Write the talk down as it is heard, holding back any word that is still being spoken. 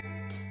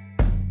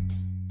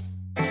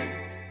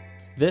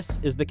This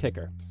is The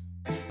Kicker,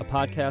 a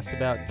podcast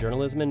about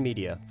journalism and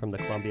media from the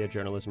Columbia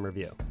Journalism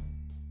Review.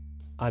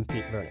 I'm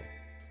Pete Vernon.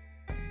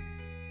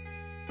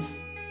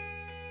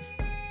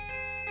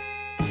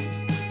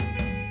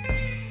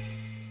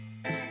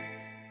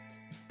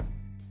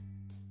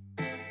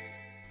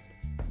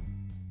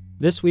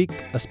 This week,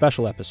 a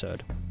special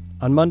episode.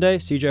 On Monday,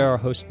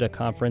 CJR hosted a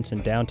conference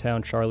in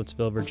downtown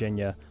Charlottesville,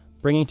 Virginia,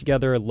 bringing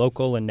together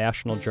local and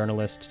national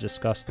journalists to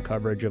discuss the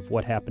coverage of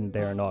what happened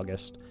there in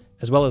August,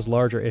 as well as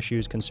larger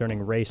issues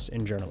concerning race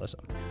in journalism.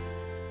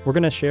 We're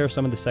going to share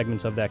some of the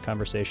segments of that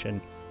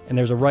conversation, and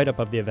there's a write-up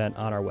of the event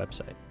on our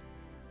website.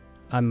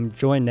 I'm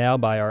joined now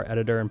by our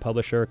editor and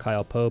publisher,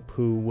 Kyle Pope,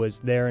 who was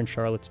there in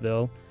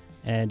Charlottesville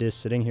and is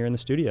sitting here in the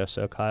studio.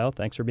 So, Kyle,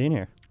 thanks for being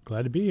here.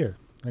 Glad to be here.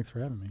 Thanks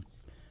for having me.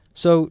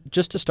 So,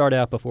 just to start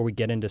out before we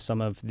get into some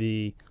of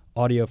the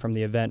audio from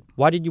the event,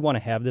 why did you want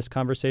to have this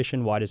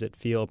conversation? Why does it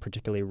feel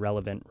particularly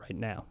relevant right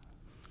now?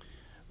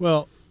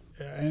 Well,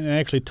 I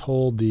actually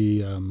told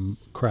the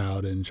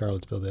crowd in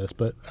Charlottesville this,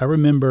 but I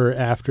remember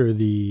after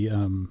the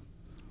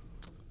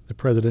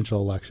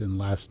presidential election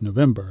last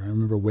November, I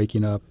remember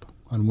waking up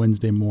on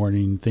Wednesday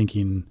morning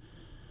thinking,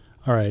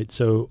 all right,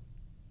 so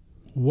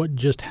what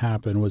just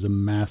happened was a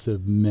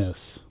massive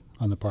miss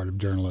on the part of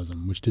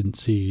journalism, which didn't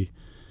see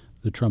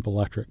the Trump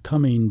electorate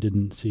coming,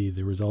 didn't see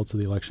the results of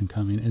the election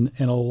coming,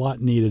 and a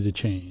lot needed to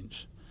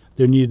change.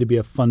 There needed to be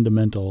a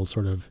fundamental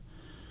sort of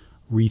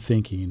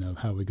rethinking of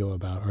how we go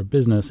about our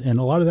business, and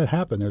a lot of that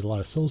happened. There's a lot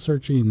of soul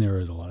searching, there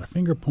was a lot of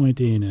finger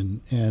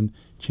pointing, and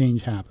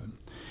change happened.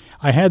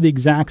 I had the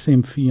exact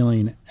same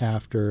feeling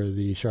after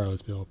the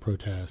Charlottesville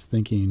protest,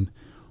 thinking,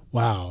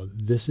 wow,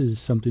 this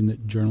is something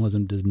that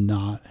journalism does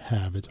not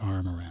have its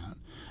arm around.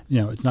 You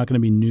know, it's not going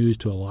to be news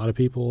to a lot of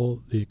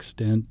people, the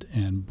extent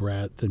and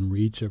breadth and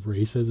reach of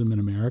racism in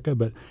America,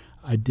 but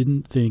I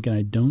didn't think, and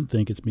I don't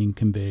think it's being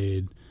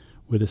conveyed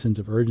with a sense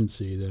of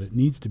urgency that it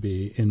needs to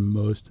be in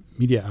most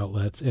media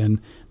outlets,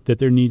 and that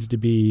there needs to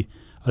be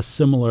a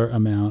similar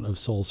amount of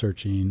soul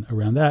searching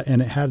around that.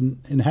 And it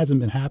hasn't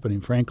been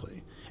happening,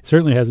 frankly. It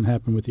certainly hasn't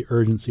happened with the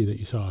urgency that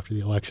you saw after the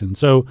election.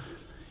 So,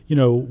 you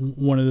know,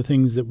 one of the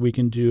things that we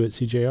can do at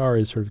CJR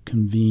is sort of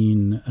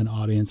convene an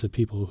audience of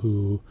people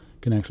who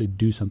can actually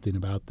do something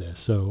about this.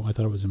 So I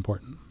thought it was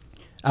important.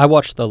 I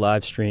watched the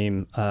live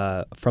stream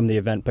from the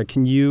event, but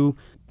can you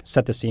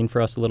set the scene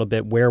for us a little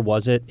bit? Where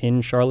was it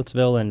in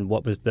Charlottesville, and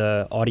what was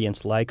the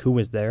audience like? Who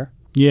was there?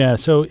 Yeah,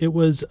 so it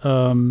was,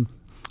 I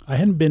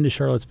hadn't been to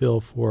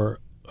Charlottesville for,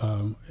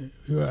 I've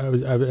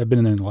been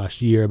in there in the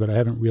last year, but I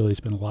haven't really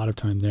spent a lot of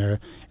time there.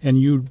 And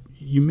you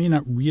may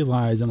not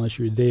realize unless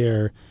you're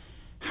there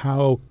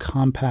how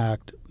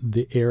compact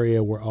the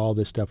area where all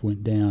this stuff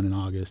went down in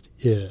August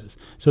is.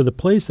 So the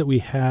place that we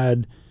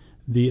had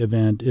the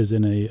event is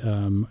in it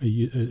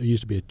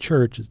used to be a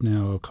church. It's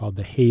now called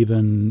the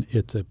Haven.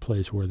 It's a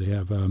place where they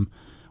have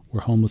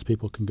where homeless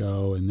people can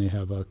go, and they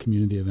have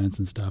community events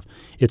and stuff.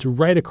 It's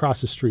right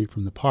across the street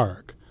from the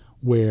park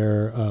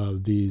where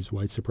these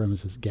white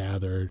supremacists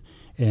gathered,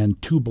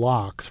 and 2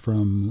 blocks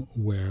from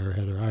where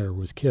Heather Heyer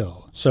was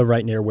killed. So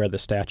right near where the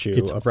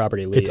statue of Robert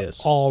E. Lee is.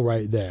 It's all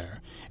right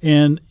there.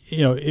 And,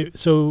 you know,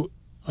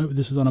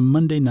 this was on a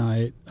Monday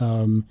night.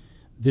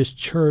 This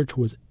church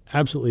was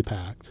absolutely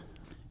packed,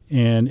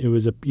 and it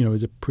was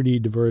a pretty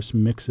diverse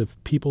mix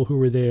of people who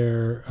were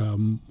there,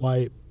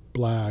 white,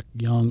 black,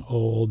 young,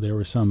 old. There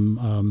were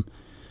some.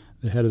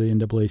 The head of the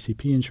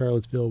NAACP in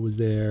Charlottesville was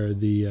there.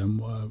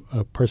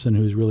 A person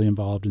who was really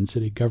involved in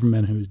city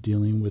government who was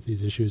dealing with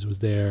these issues was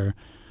there.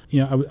 You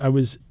know, I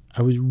was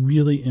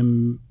really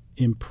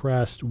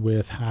impressed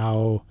with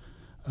how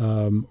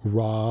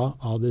raw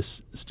all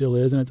this still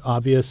is, and it's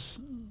obvious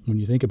when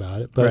you think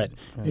about it. But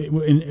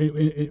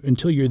right.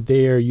 Until you're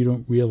there, you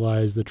don't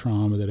realize the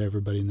trauma that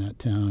everybody in that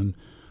town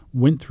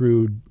went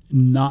through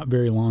not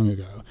very long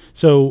ago.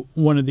 So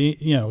one of the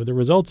the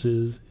results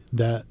is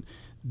that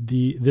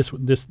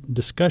this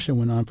discussion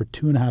went on for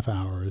 2.5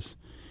 hours.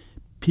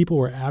 People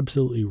were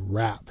absolutely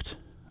rapt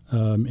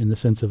in the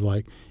sense of,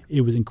 like,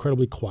 it was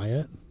incredibly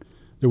quiet.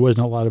 There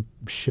wasn't a lot of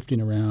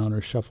shifting around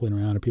or shuffling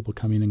around or people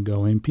coming and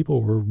going.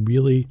 People were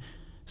really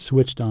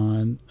switched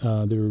on.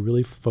 They were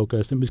really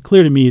focused. It was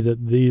clear to me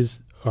that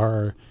these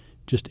are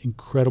just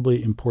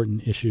incredibly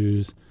important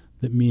issues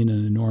that mean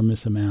an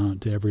enormous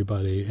amount to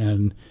everybody.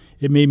 And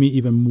it made me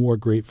even more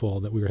grateful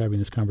that we were having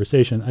this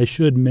conversation. I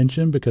should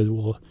mention, because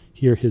we'll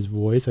hear his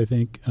voice, I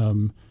think,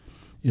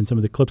 in some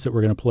of the clips that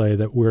we're going to play,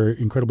 that we're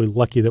incredibly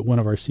lucky that one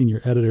of our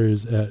senior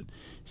editors at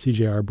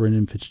CJR,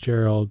 Brendan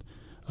Fitzgerald,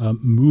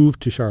 moved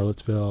to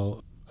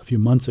Charlottesville a few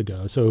months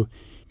ago. So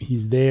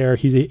he's there.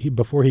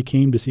 Before he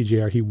came to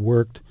CJR, he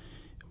worked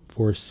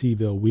for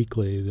Seville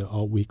Weekly, the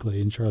alt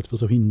weekly in Charlottesville.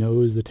 So he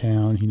knows the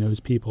town. He knows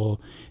people.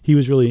 He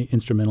was really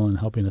instrumental in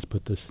helping us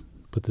put this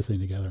thing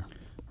together.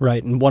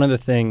 Right. And one of the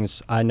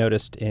things I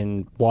noticed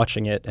in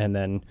watching it and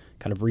then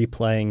kind of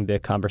replaying the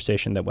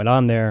conversation that went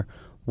on there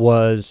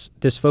was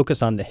this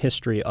focus on the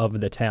history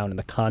of the town and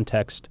the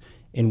context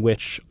in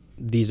which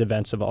these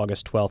events of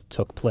August 12th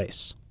took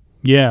place.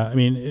 Yeah, I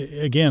mean,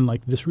 again,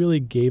 like this really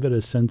gave it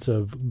a sense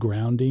of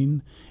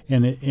grounding,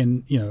 and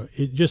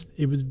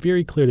it was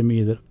very clear to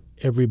me that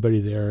everybody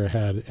there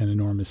had an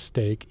enormous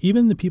stake.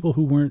 Even the people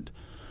who weren't,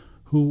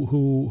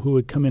 who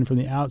had come in from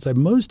the outside,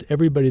 most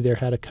everybody there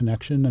had a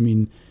connection. I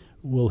mean,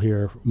 we'll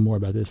hear more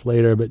about this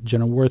later, but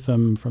Jenna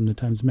Wortham from the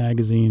Times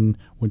Magazine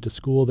went to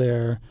school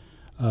there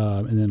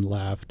and then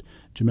left.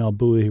 Jamelle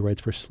Bouie, who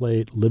writes for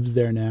Slate, lives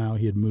there now.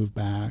 He had moved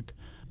back.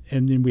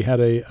 And then we had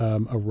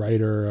a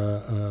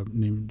writer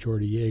named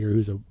Jordy Yeager,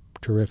 who's a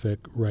terrific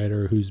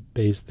writer who's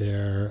based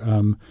there.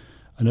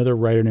 Another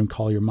writer named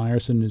Collier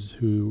Meyerson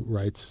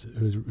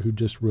who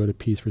just wrote a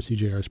piece for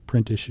CJR's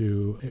print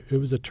issue. It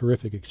was a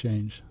terrific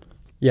exchange.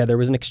 Yeah, there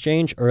was an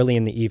exchange early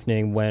in the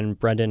evening when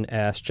Brendan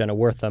asked Jenna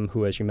Wortham,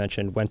 who, as you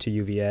mentioned, went to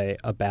UVA,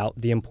 about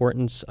the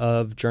importance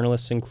of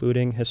journalists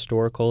including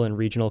historical and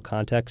regional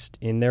context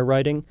in their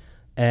writing.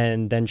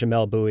 And then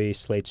Jamelle Bouie,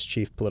 Slate's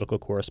chief political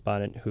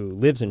correspondent who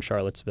lives in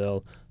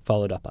Charlottesville,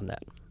 followed up on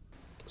that.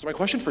 So my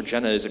question for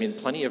Jenna is,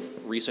 plenty of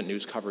recent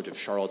news coverage of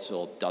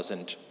Charlottesville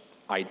doesn't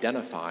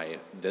identify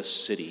this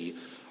city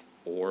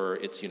or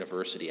its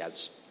university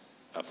as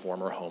a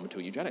former home to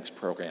a eugenics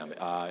program.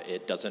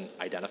 It doesn't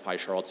identify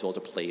Charlottesville as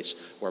a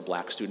place where a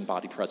black student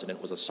body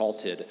president was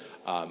assaulted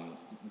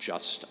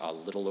just a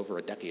little over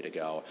a decade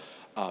ago.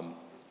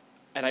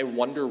 And I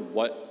wonder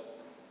what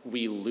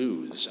we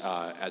lose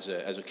as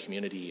a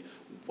community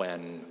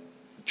when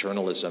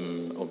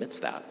journalism omits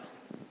that.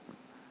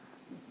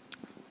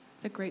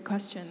 It's a great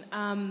question.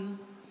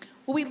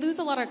 Well, we lose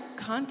a lot of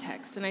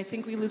context, and I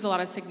think we lose a lot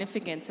of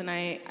significance. And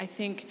I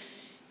think,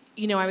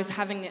 I was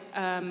having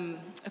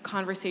a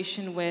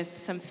conversation with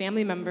some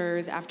family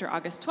members after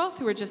August 12th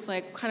who were just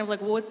well,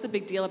 what's the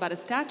big deal about a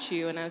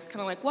statue? And I was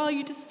kind of like, well,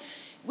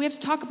 we have to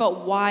talk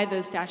about why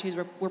those statues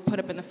were put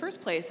up in the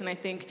first place. And I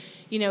think,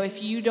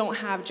 if you don't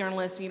have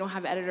journalists, and you don't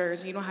have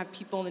editors, and you don't have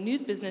people in the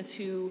news business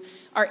who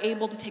are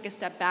able to take a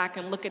step back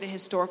and look at a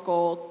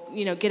historical,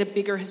 get a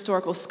bigger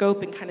historical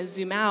scope and kind of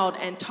zoom out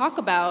and talk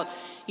about,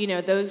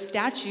 those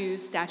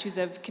statues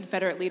of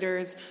Confederate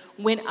leaders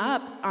went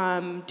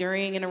up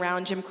during and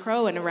around Jim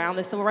Crow and around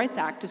the Civil Rights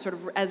Act to sort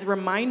of as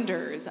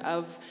reminders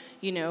of,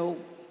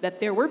 that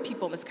there were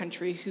people in this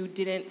country who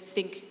didn't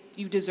think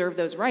you deserve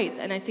those rights.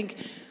 And I think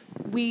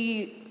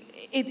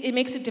it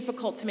makes it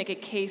difficult to make a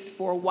case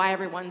for why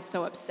everyone's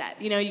so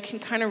upset. You can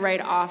kind of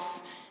write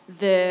off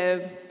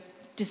the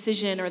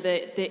decision or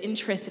the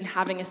interest in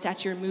having a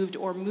statue removed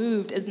or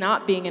moved as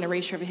not being an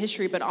erasure of a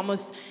history, but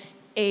almost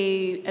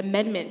a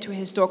amendment to a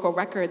historical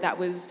record that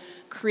was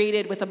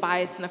created with a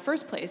bias in the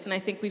first place. And I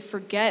think we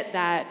forget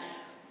that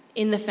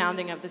in the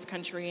founding of this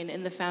country and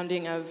in the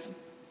founding of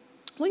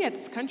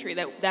this country,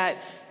 that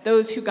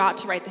those who got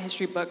to write the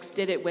history books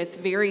did it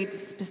with very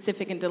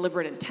specific and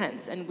deliberate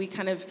intents. And we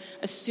kind of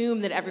assume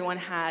that everyone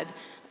had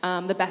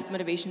the best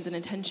motivations and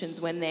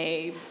intentions when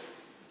they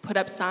put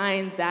up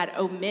signs that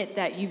omit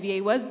that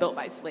UVA was built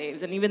by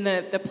slaves. And even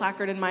the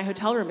placard in my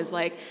hotel room is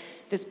like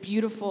this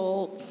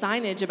beautiful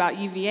signage about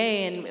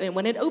UVA and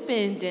when it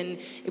opened, and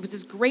it was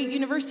this great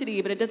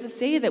university, but it doesn't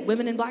say that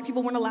women and black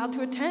people weren't allowed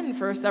to attend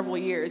for several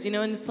years, and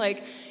it's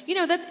like,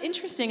 that's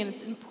interesting and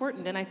it's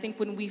important. And I think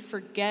when we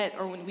forget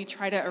or when we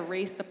try to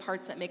erase the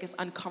parts that make us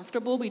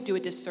uncomfortable, we do a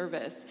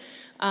disservice.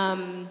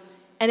 And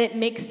it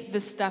makes the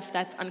stuff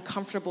that's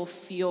uncomfortable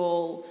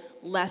feel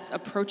less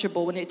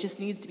approachable when it just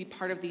needs to be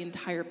part of the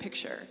entire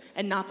picture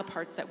and not the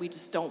parts that we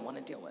just don't want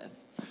to deal with.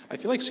 I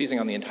feel like seizing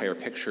on the entire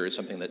picture is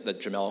something that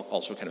Jamelle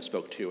also kind of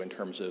spoke to in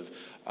terms of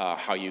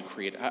how you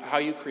create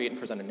and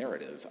present a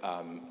narrative.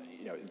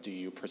 Do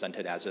you present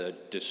it as a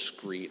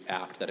discrete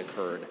act that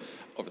occurred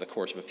over the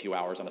course of a few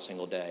hours on a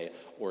single day,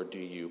 or do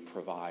you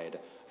provide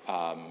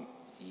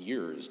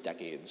years,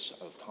 decades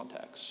of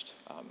context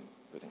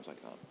for things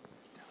like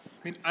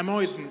that? I'm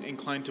always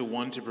inclined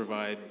to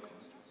provide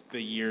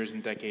the years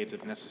and decades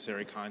of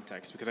necessary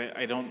context, because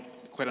I don't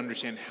quite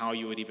understand how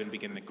you would even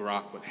begin to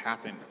grok what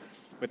happened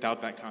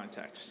without that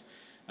context.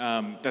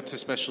 That's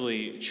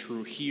especially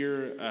true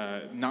here,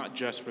 not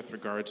just with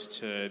regards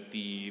to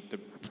the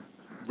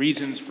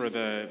reasons for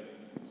the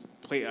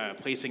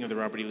placing of the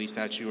Robert E. Lee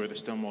statue or the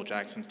Stonewall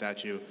Jackson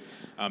statue,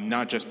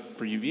 not just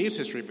for UVA's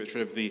history, but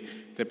sort of the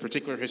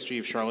particular history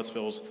of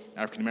Charlottesville's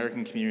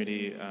African-American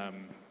community,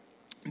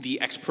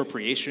 the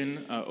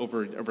expropriation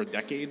over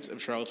decades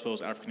of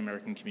Charlottesville's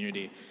African-American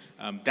community.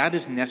 That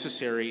is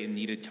necessary and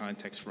needed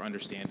context for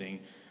understanding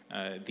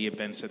the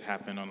events that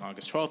happened on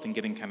August 12th and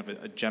getting kind of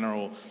a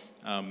general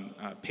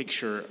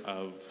picture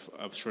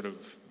of sort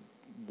of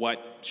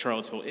what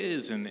Charlottesville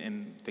is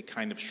and the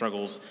kind of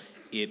struggles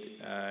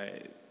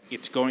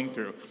it's going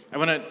through. I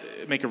want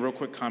to make a real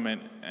quick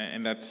comment,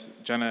 and that's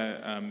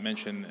Jenna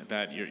mentioned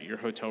that your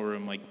hotel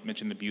room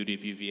mentioned the beauty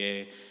of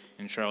UVA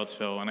in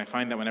Charlottesville, and I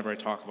find that whenever I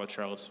talk about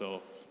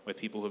Charlottesville with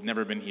people who've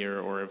never been here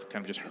or have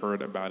kind of just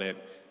heard about it,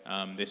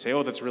 they say,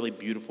 oh, that's a really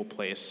beautiful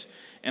place.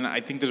 And I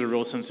think there's a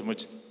real sense in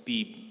which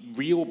the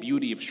real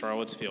beauty of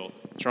Charlottesville,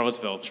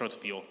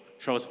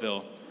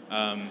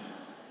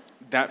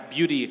 that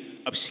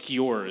beauty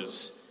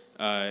obscures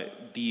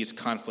these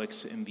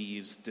conflicts and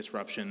these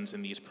disruptions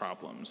and these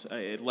problems.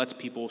 It lets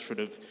people sort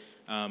of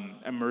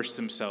immerse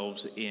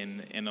themselves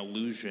in an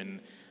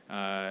illusion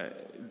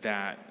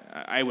that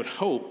I would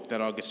hope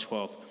that August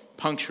 12th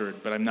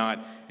punctured, but I'm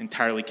not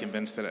entirely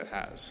convinced that it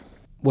has.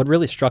 What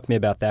really struck me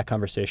about that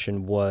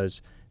conversation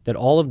was that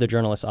all of the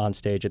journalists on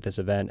stage at this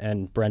event,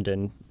 and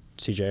Brendan,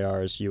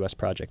 CJR's U.S.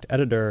 project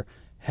editor,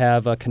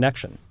 have a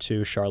connection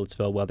to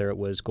Charlottesville, whether it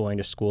was going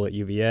to school at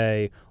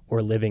UVA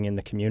or living in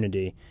the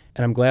community.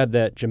 And I'm glad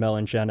that Jamelle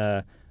and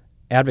Jenna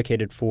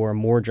advocated for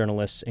more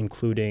journalists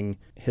including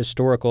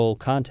historical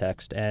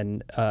context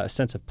and a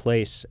sense of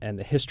place and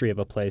the history of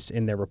a place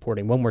in their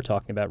reporting when we're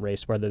talking about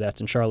race, whether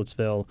that's in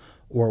Charlottesville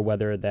or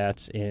whether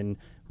that's in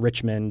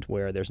Richmond,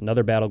 where there's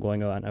another battle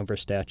going on over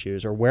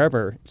statues, or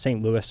wherever,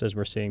 St. Louis, as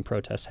we're seeing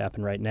protests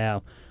happen right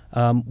now.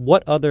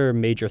 What other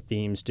major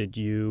themes did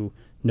you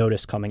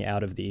notice coming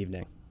out of the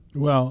evening?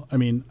 Well, I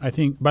mean, I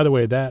think, by the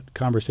way, that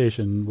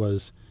conversation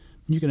was,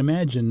 you can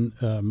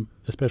imagine,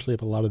 especially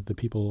if a lot of the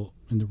people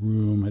in the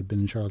room had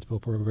been in Charlottesville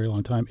for a very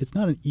long time, it's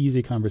not an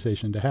easy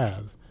conversation to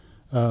have,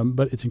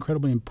 but it's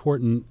incredibly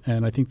important,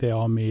 and I think they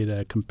all made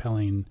a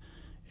compelling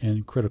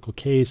and critical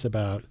case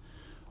about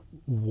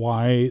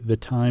why the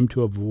time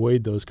to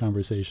avoid those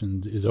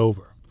conversations is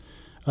over.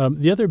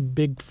 The other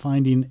big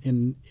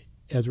finding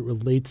as it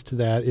relates to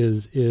that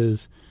is,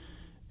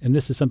 and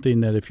this is something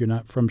that if you're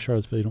not from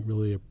Charlottesville, you don't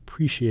really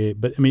appreciate,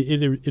 but I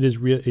mean, it is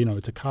real. You know,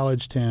 it's a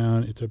college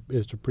town.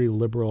 It's a pretty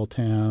liberal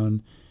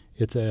town.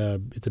 It's a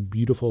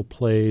beautiful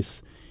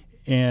place,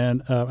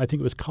 and I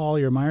think it was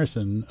Collier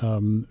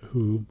Meyerson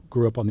who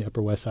grew up on the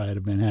Upper West Side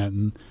of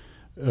Manhattan.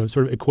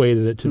 Sort of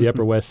equated it to the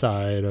Upper West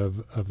Side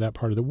of that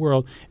part of the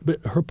world.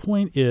 But her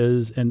point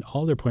is, and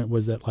all their point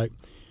was that, like,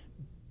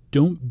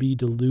 don't be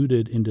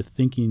deluded into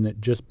thinking that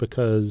just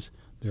because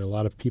there are a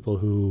lot of people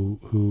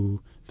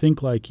who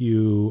think like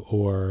you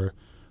or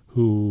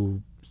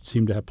who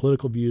seem to have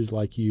political views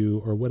like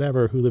you or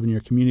whatever, who live in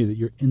your community, that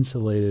you're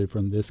insulated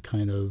from this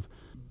kind of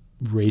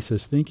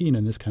racist thinking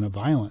and this kind of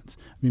violence.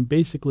 I mean,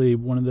 basically,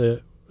 one of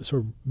the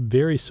sort of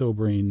very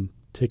sobering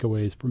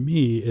takeaways for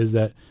me is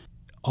that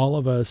all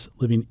of us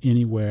living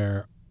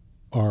anywhere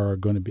are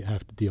going to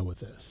have to deal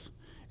with this,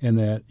 and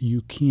that you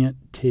can't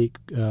take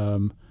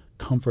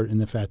comfort in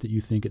the fact that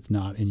you think it's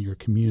not in your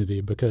community,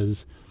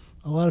 because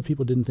a lot of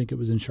people didn't think it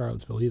was in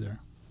Charlottesville either.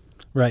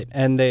 Right,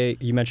 and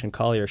you mentioned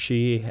Collier.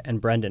 She and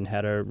Brendan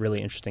had a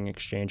really interesting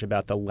exchange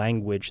about the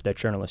language that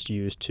journalists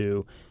use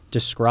to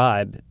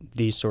describe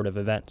these sort of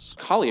events.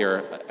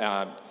 Collier,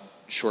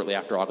 shortly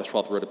after August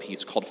 12th, wrote a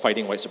piece called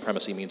 "Fighting White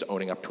Supremacy Means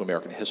Owning Up to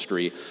American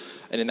History."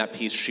 And in that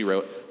piece, she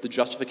wrote, "The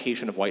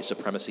justification of white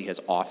supremacy has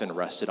often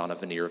rested on a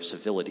veneer of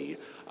civility."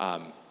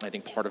 I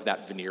think part of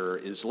that veneer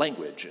is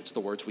language. It's the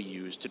words we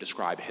use to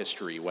describe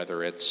history,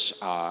 whether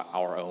it's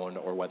our own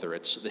or whether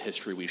it's the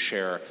history we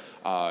share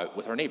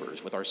with our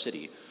neighbors, with our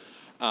city.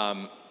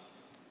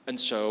 And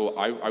so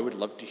I would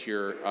love to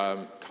hear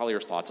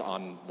Collier's thoughts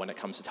on when it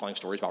comes to telling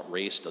stories about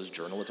race. Does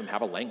journalism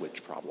have a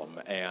language problem?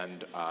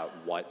 And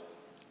what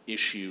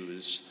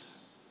issues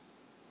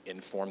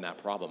inform that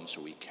problem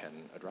so we can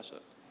address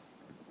it?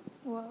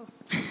 Whoa,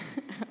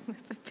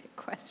 that's a big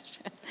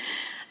question.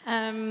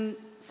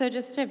 So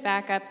just to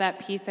back up that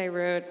piece I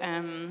wrote,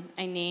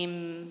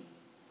 I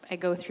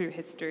go through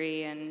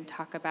history and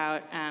talk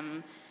about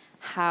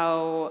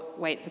how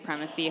white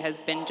supremacy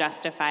has been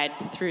justified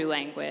through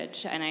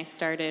language. And I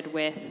started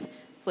with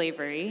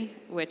slavery,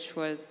 which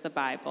was the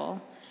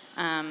Bible.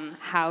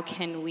 How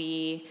can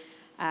we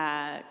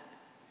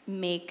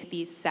make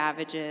these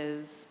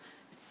savages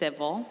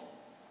civil?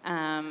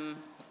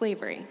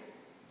 Slavery.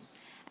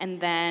 And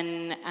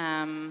then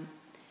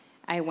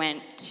I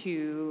went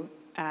to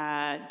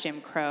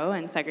Jim Crow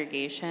and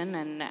segregation,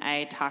 and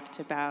I talked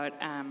about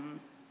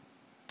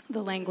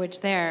the language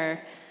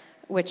there,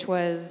 which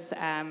was,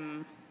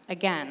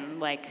 again,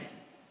 like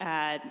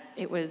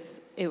it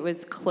was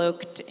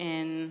cloaked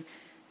in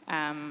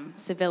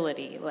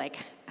civility.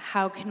 Like,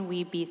 how can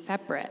we be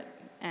separate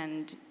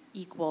and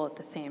equal at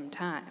the same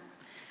time?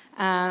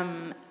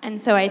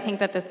 And so I think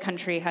that this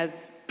country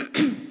has,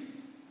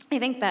 I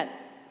think that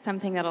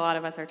something that a lot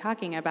of us are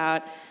talking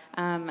about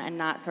and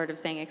not sort of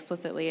saying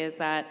explicitly is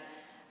that,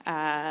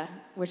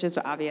 which is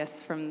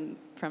obvious from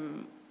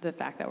the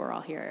fact that we're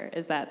all here,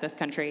 is that this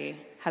country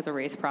has a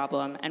race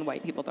problem and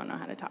white people don't know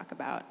how to talk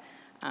about.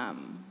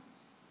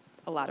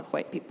 A lot of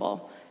white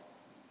people,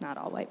 not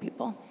all white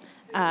people,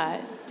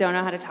 don't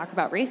know how to talk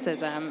about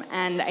racism.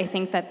 And I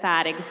think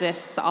that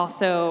exists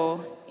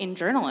also in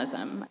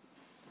journalism.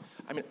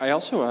 I mean, I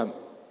also,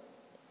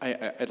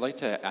 I'd like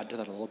to add to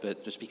that a little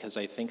bit, just because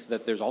I think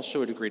that there's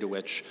also a degree to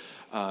which,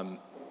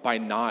 by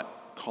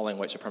not calling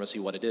white supremacy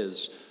what it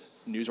is,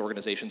 news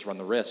organizations run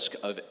the risk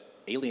of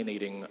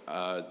alienating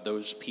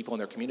those people in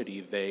their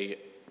community they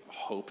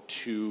hope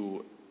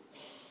to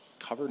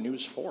cover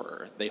news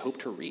for, they hope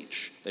to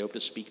reach, they hope to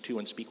speak to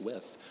and speak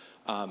with.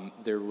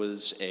 There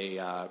was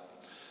an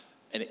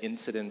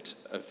incident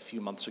a few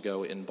months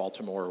ago in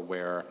Baltimore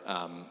where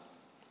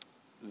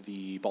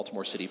the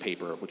Baltimore City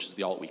paper, which is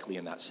the alt weekly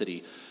in that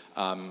city,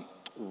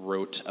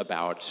 wrote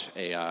about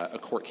a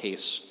court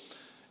case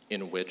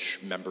in which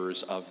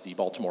members of the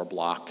Baltimore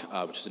Bloc,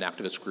 which is an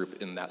activist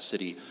group in that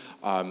city,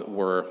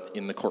 were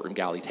in the courtroom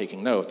galley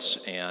taking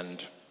notes,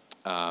 and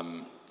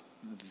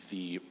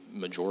the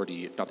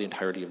majority, if not the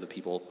entirety of the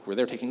people who were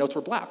there taking notes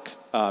were black.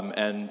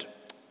 And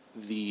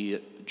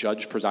the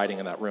judge presiding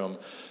in that room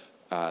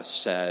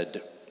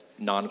said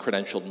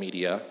non-credentialed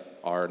media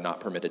are not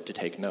permitted to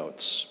take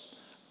notes,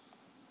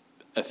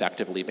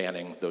 effectively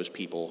banning those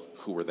people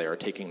who were there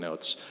taking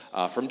notes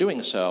from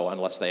doing so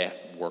unless they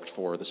worked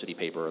for the city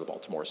paper or the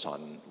Baltimore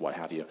Sun, what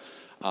have you.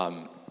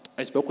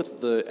 I spoke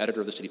with the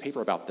editor of the city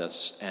paper about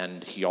this,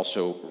 and he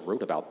also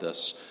wrote about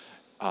this,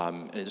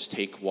 and his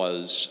take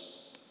was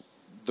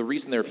the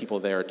reason there are people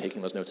there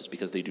taking those notes is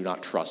because they do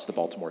not trust the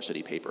Baltimore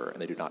City paper, and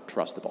they do not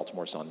trust the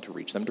Baltimore Sun to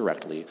reach them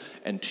directly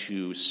and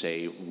to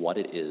say what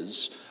it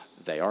is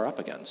they are up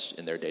against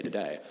in their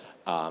day-to-day.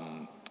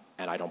 And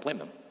I don't blame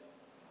them.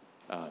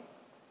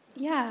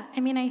 Yeah, I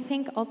mean, I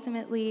think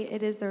ultimately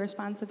it is the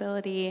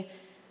responsibility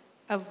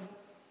of,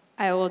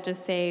 I will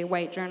just say,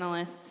 white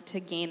journalists to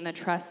gain the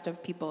trust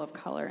of people of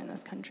color in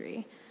this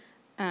country.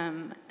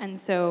 And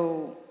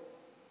so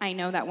I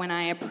know that when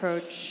I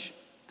approach,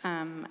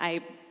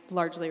 I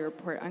largely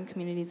report on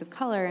communities of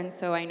color, and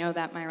so I know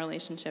that my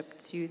relationship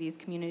to these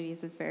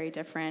communities is very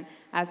different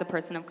as a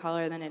person of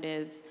color than it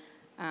is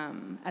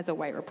as a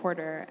white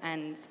reporter.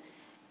 And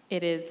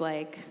it is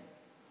like,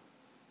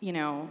 you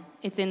know,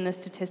 it's in the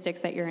statistics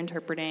that you're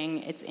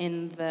interpreting, it's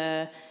in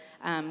the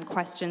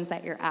questions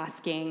that you're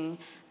asking,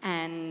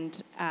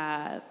 and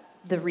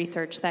the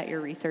research that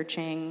you're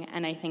researching.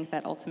 And I think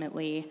that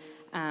ultimately,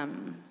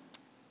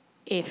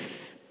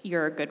 if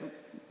you're a good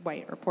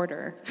white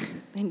reporter,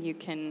 then you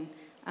can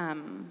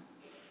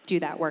do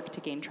that work to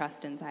gain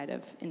trust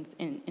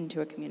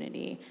into a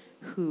community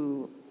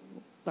who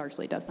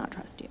largely does not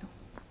trust you.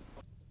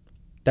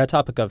 That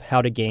topic of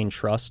how to gain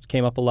trust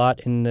came up a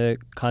lot in the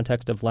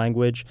context of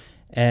language,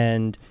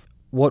 and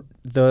what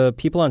the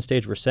people on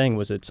stage were saying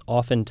was it's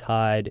often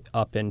tied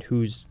up in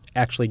who's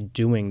actually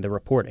doing the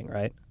reporting,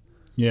 right?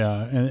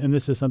 Yeah, and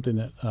this is something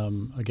that,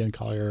 again,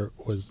 Collier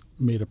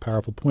made a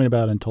powerful point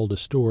about and told a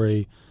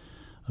story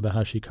about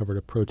how she covered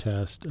a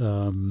protest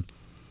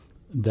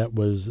that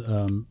was,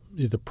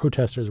 the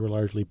protesters were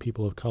largely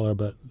people of color,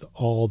 but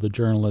all the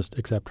journalists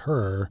except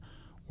her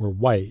were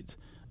white.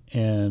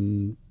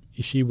 And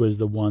she was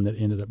the one that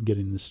ended up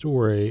getting the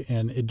story.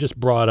 And it just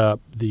brought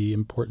up the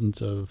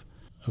importance of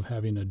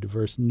having a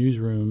diverse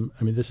newsroom.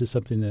 I mean, this is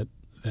something that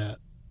the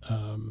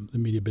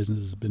media business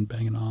has been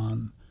banging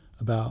on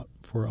about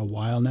for a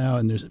while now.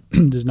 And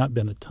there's not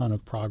been a ton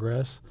of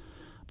progress,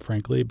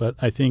 frankly. But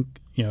I think,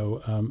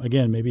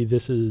 again, maybe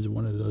this is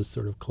one of those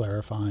sort of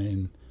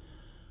clarifying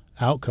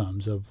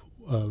outcomes of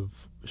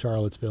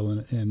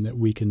Charlottesville, and that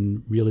we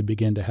can really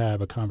begin to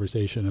have a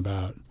conversation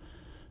about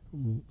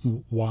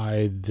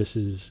why this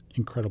is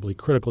incredibly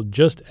critical,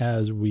 just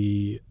as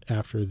we,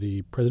 after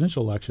the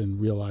presidential election,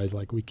 realized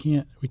like we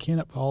can't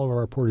have all of our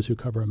reporters who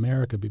cover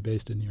America be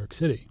based in New York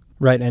City.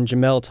 Right, and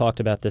Jamelle talked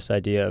about this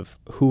idea of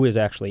who is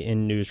actually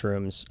in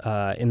newsrooms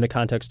in the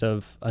context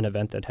of an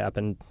event that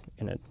happened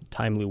in a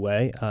timely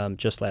way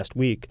just last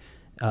week.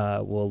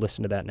 We'll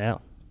listen to that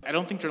now. I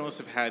don't think journalists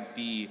have had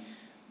the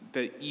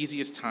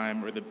easiest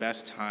time or the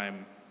best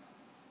time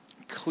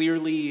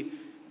clearly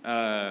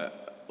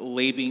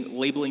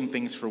labeling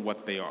things for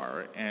what they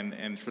are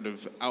and sort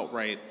of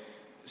outright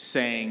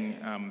saying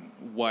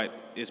what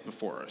is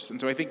before us.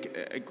 And so I think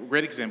a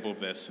great example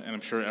of this, and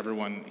I'm sure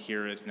everyone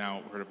here has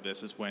now heard of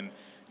this, is when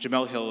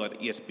Jamelle Hill at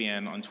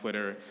ESPN on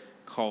Twitter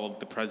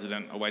called the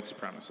president a white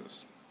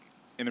supremacist.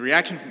 And the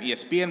reaction from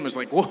ESPN was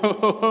like,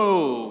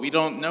 whoa, we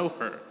don't know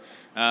her.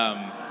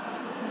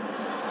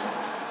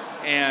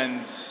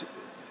 And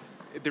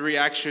the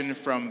reaction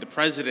from the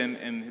president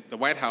and the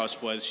White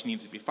House was she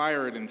needs to be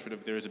fired, and sort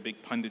of there was a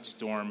big pundit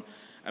storm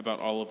about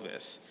all of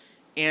this.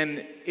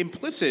 And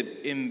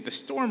implicit in the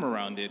storm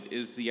around it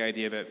is the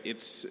idea that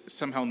it's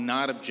somehow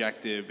not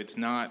objective, it's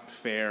not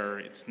fair,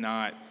 it's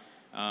not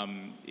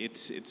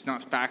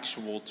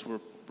factual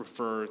to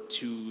refer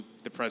to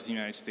the president of the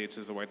United States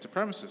as a white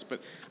supremacist.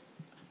 But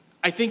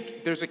I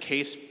think there's a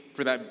case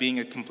for that being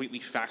a completely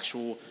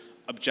factual,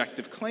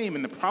 objective claim,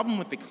 and the problem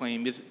with the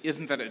claim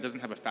isn't that it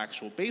doesn't have a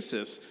factual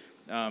basis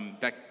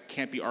that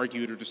can't be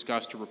argued or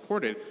discussed or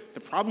reported. The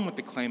problem with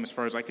the claim, as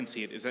far as I can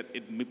see it, is that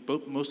it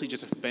mostly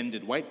just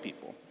offended white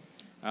people.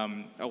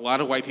 A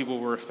lot of white people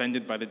were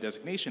offended by the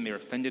designation. They were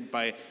offended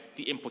by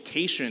the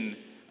implication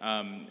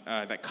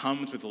that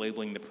comes with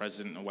labeling the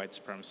president a white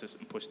supremacist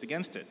and pushed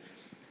against it.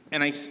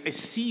 And I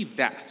see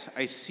that.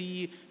 I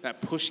see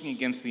that pushing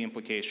against the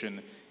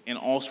implication in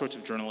all sorts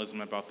of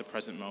journalism about the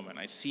present moment.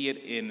 I see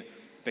it in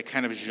the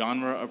kind of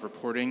genre of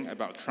reporting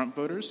about Trump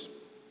voters.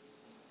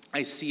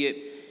 I see it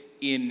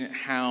in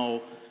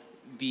how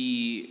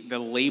the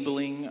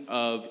labeling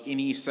of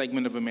any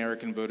segment of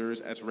American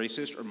voters as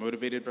racist or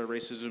motivated by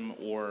racism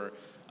or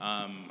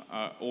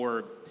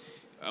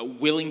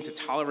willing to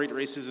tolerate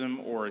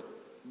racism or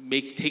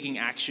taking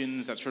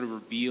actions that sort of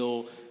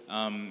reveal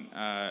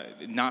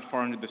not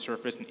far under the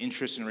surface an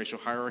interest in racial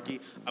hierarchy,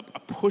 a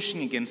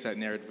pushing against that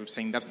narrative of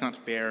saying that's not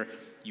fair.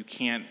 You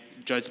can't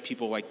judge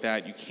people like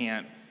that. You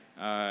can't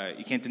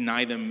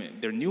deny them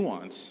their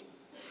nuance.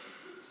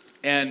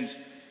 And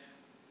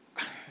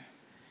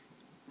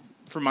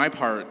for my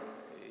part,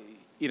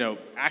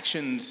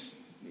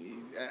 actions,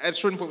 at a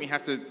certain point we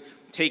have to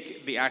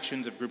take the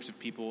actions of groups of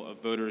people,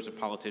 of voters, of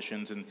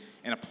politicians, and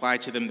apply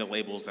to them the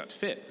labels that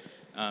fit.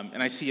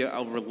 And I see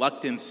a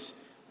reluctance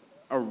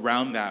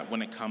around that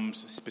when it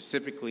comes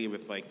specifically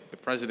with the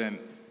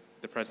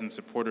president's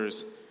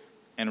supporters,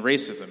 and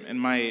racism. And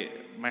my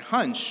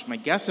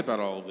guess about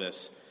all of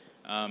this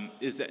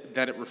is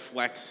that it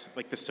reflects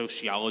the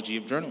sociology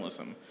of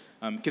journalism.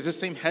 Because the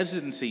same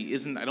hesitancy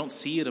I don't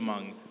see it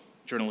among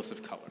journalists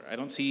of color. I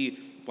don't see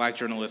black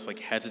journalists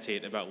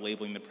hesitate about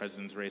labeling the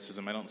president's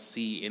racism. I don't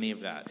see any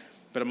of that.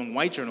 But among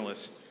white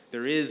journalists,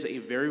 there is a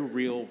very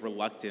real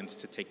reluctance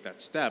to take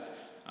that step,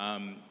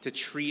 to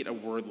treat a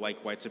word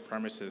like white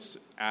supremacist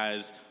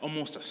as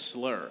almost a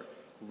slur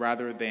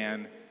rather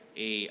than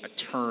a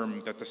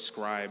term that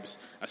describes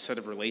a set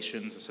of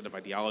relations, a set of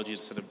ideologies,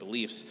 a set of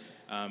beliefs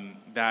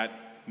that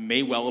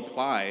may well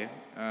apply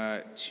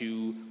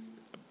to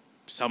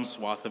some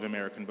swath of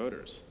American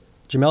voters.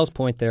 Jamelle's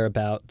point there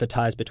about the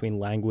ties between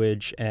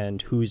language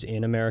and who's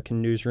in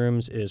American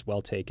newsrooms is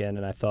well taken,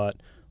 and I thought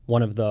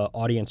one of the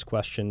audience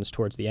questions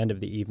towards the end of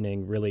the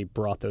evening really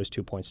brought those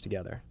 2 points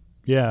together.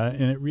 Yeah,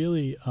 and it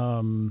really,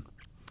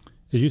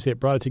 as you say,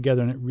 it brought it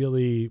together, and it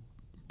really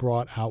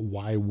brought out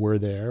why we're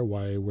there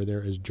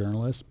as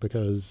journalists,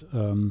 because,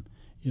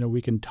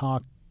 we can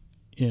talk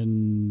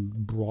in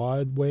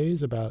broad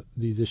ways about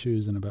these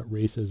issues and about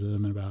racism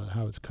and about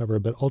how it's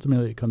covered, but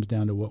ultimately it comes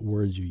down to what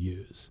words you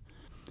use.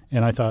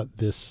 And I thought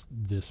this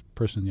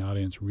person in the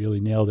audience really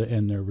nailed it,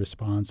 and their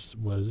response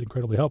was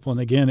incredibly helpful.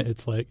 And again,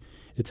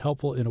 it's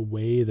helpful in a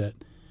way that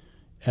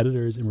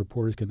editors and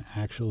reporters can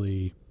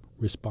actually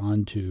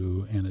respond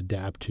to and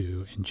adapt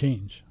to and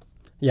change.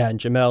 Yeah, and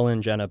Jamelle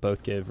and Jenna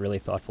both give really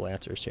thoughtful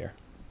answers here.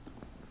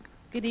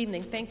 Good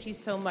evening. Thank you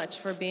so much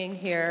for being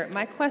here.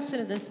 My question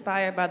is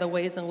inspired by the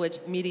ways in which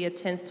media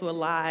tends to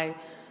ally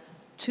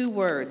two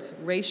words,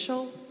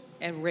 racial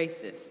and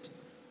racist.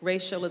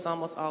 Racial is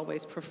almost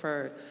always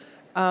preferred.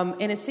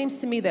 And it seems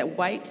to me that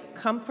white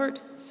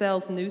comfort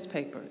sells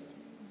newspapers.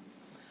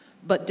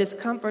 But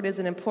discomfort is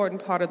an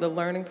important part of the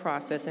learning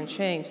process and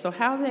change. So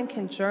how then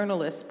can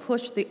journalists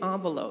push the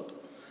envelopes?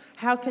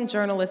 How can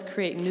journalists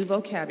create new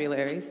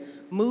vocabularies,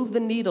 move the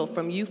needle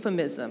from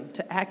euphemism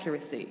to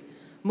accuracy,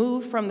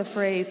 move from the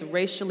phrase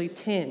racially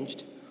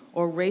tinged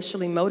or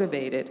racially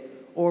motivated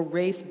or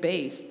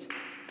race-based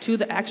to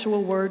the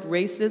actual word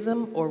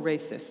racism or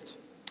racist?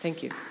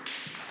 Thank you.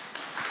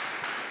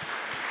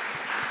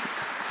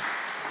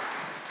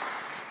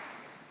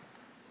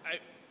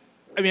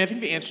 I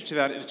think the answer to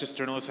that is just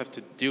journalists have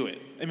to do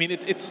it.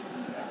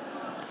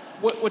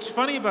 What's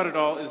funny about it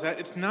all is that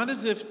it's not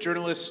as if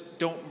journalists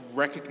don't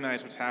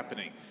recognize what's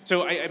happening.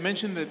 So I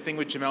mentioned the thing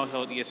with Jamelle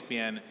Hill at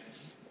ESPN,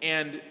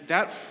 and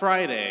that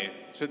Friday,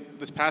 so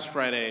this past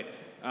Friday,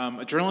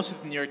 a journalist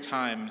at the New York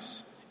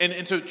Times,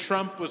 and so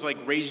Trump was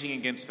raging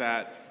against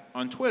that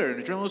on Twitter, and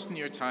a journalist in the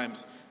New York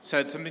Times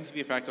said something to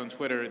the effect on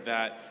Twitter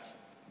that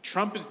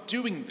Trump is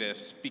doing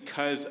this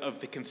because of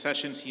the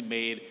concessions he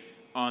made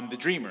on the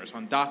Dreamers,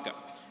 on DACA.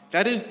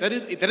 That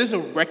is a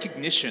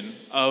recognition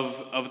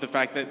of the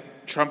fact that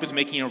Trump is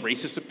making a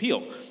racist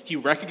appeal. He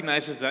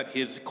recognizes that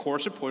his core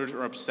supporters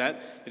are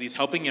upset that he's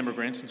helping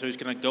immigrants, and so he's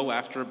going to go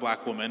after a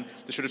black woman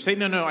to sort of say,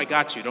 no, I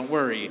got you, don't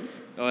worry.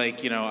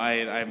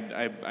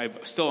 I'm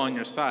still on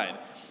your side.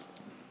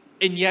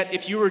 And yet,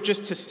 if you were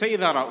just to say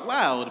that out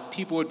loud,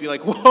 people would be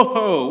like,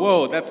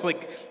 whoa,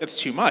 that's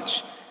too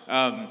much.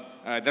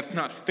 That's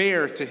not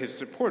fair to his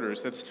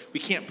supporters. We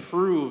can't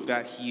prove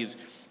that he's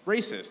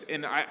racist.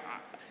 And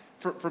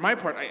for my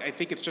part, I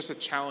think it's just a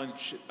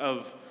challenge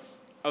of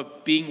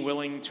being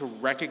willing to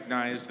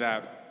recognize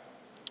that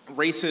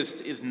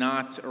racist is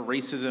not, or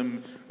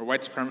racism or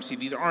white supremacy,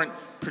 these aren't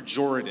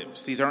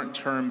pejoratives. These aren't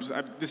terms.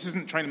 This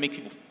isn't trying to make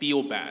people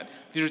feel bad.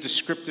 These are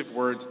descriptive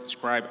words that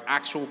describe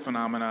actual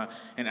phenomena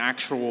and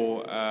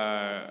actual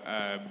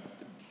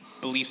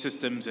belief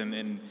systems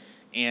and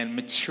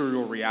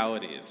material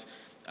realities.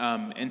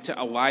 And to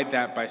ally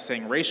that by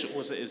saying racial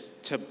is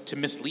to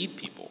mislead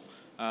people.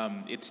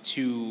 It's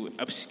to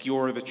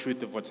obscure the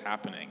truth of what's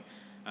happening.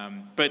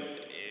 But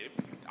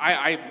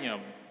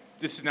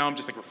this is now I'm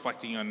just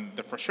reflecting on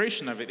the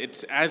frustration of it.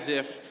 It's as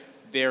if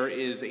there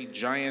is a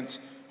giant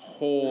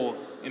hole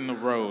in the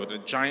road, a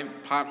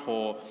giant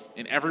pothole,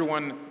 and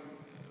everyone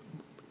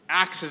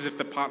acts as if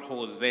the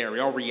pothole is there. We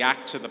all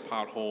react to the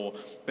pothole.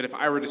 But if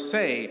I were to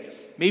say,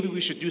 maybe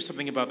we should do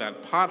something about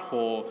that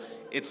pothole,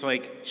 it's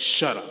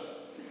shut up.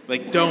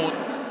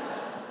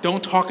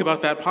 Don't talk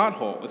about that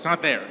pothole. It's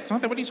not there. It's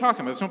not there. What are you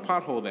talking about? There's no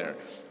pothole there.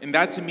 And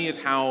that, to me, is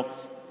how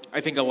I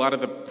think a lot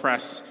of the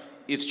press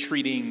is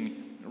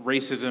treating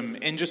racism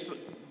and just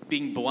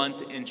being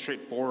blunt and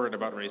straightforward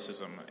about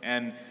racism.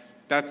 And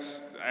I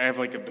have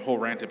a whole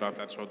rant about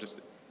that, so I'll just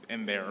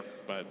end there.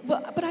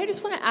 But I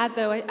just want to add,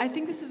 though, I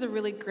think this is a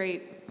really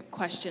great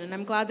question, and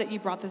I'm glad that you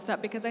brought this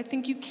up, because I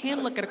think you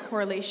can look at a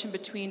correlation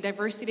between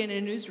diversity in a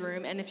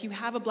newsroom, and if you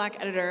have a black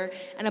editor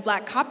and a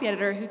black copy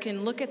editor who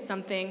can look at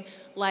something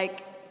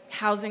like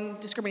housing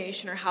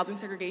discrimination or housing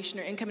segregation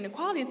or income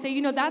inequality and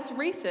say, that's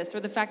racist, or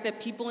the fact that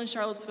people in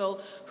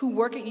Charlottesville who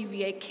work at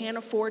UVA can't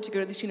afford to go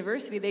to this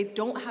university, they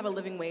don't have a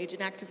living wage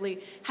and actively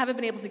haven't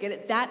been able to get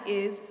it, that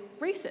is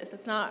racist.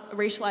 It's not a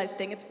racialized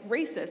thing, it's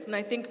racist. And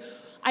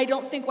I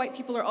don't think white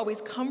people are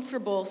always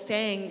comfortable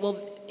saying, well,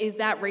 is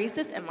that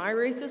racist? Am I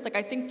racist?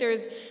 I think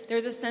there's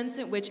a sense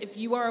in which if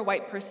you are a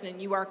white person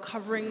and you are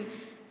covering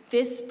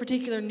this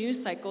particular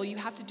news cycle, you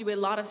have to do a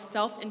lot of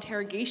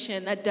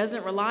self-interrogation that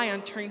doesn't rely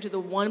on turning to the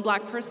one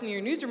black person in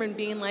your newsroom and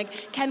being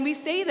like, can we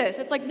say this?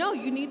 It's like, no,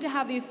 you need to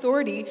have the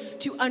authority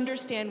to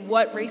understand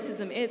what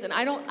racism is. And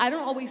I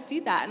don't always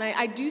see that. And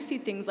I do see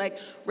things like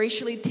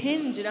racially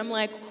tinged, and I'm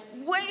like,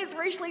 what is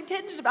racially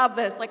tinged about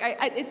this?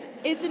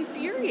 It's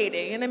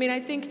infuriating. And I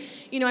think,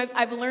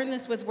 I've learned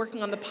this with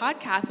working on the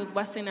podcast with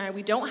Wesley and I.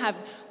 We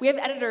have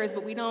editors,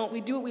 but we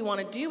do what we want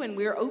to do, and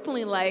we're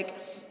openly like,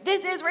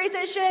 this is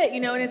racist shit,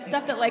 and it's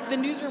stuff that the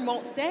newsroom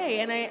won't say.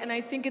 And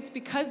I think it's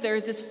because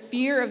there's this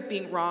fear of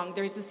being wrong.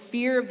 There's this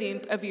fear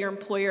of your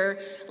employer,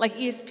 like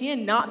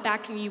ESPN, not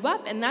backing you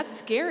up, and that's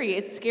scary.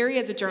 It's scary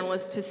as a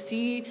journalist to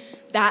see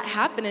that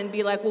happen and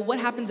be like, well, what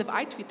happens if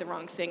I tweet the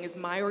wrong thing? Is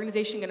my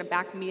organization going to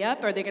back me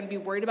up? Are they going to be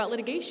worried about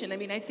litigation?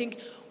 I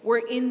think we're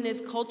in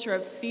this culture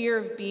of fear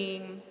of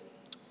being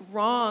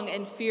wrong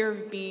and fear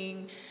of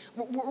being,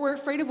 we're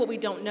afraid of what we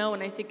don't know.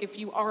 And I think if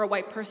you are a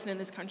white person in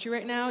this country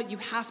right now, you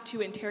have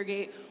to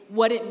interrogate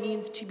what it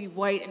means to be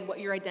white and what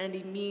your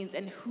identity means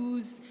and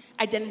whose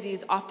identity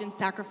is often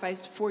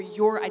sacrificed for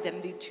your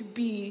identity to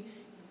be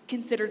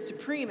considered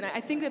supreme. And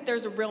I think that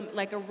there's a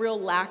real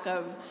lack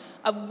of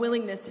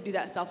willingness to do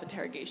that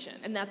self-interrogation.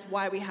 And that's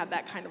why we have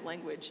that kind of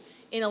language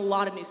in a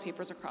lot of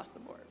newspapers across the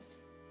board.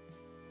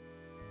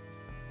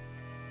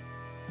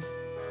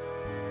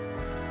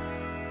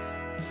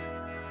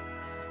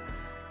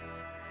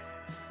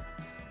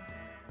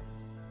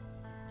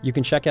 You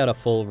can check out a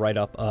full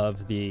write-up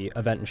of the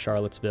event in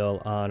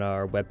Charlottesville on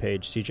our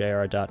webpage,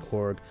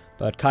 cjr.org.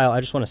 But Kyle, I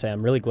just want to say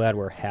I'm really glad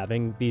we're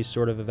having these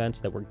sort of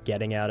events, that we're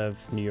getting out of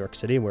New York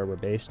City, where we're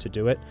based, to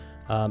do it.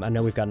 I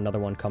know we've got another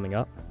one coming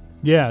up.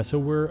 Yeah, so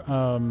we're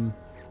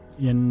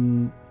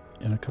in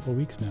a couple of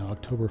weeks now,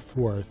 October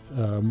 4th,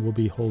 we'll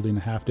be holding a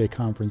half-day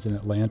conference in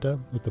Atlanta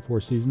with the Four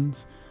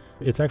Seasons.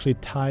 It's actually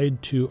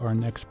tied to our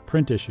next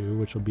print issue,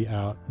 which will be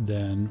out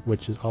then,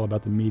 which is all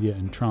about the media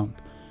and Trump.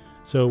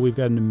 So we've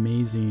got an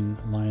amazing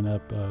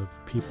lineup of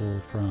people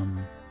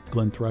from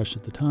Glenn Thrush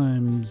at the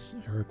Times,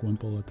 Eric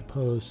Wimple at the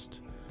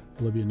Post,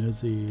 Olivia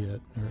Nuzzi at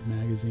New York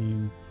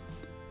Magazine,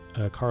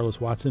 Carlos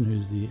Watson,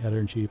 who's the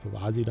editor-in-chief of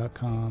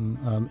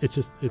Aussie.com.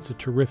 It's a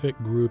terrific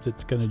group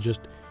that's going to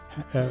just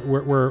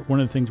we're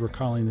one of the things we're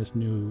calling this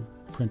new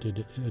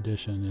printed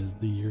edition is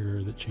the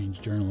year that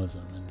changed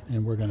journalism,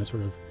 and we're going to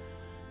sort of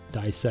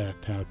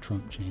dissect how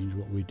Trump changed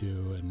what we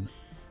do. And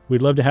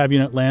we'd love to have you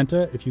in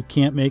Atlanta. If you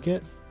can't make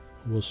it,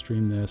 we'll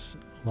stream this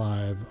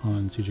live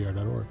on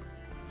cjr.org.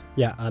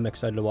 Yeah, I'm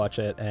excited to watch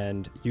it,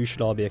 and you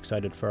should all be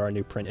excited for our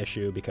new print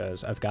issue,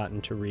 because I've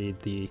gotten to read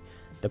the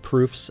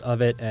proofs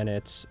of it, and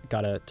it's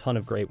got a ton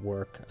of great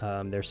work.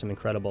 There's some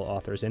incredible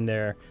authors in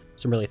there,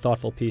 some really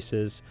thoughtful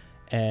pieces,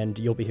 and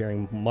you'll be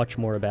hearing much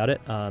more about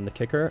it on The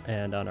Kicker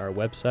and on our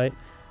website.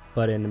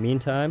 But in the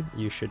meantime,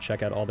 you should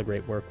check out all the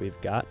great work we've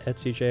got at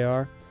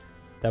CJR.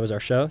 That was our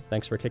show.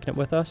 Thanks for kicking it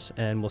with us,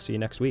 and we'll see you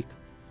next week.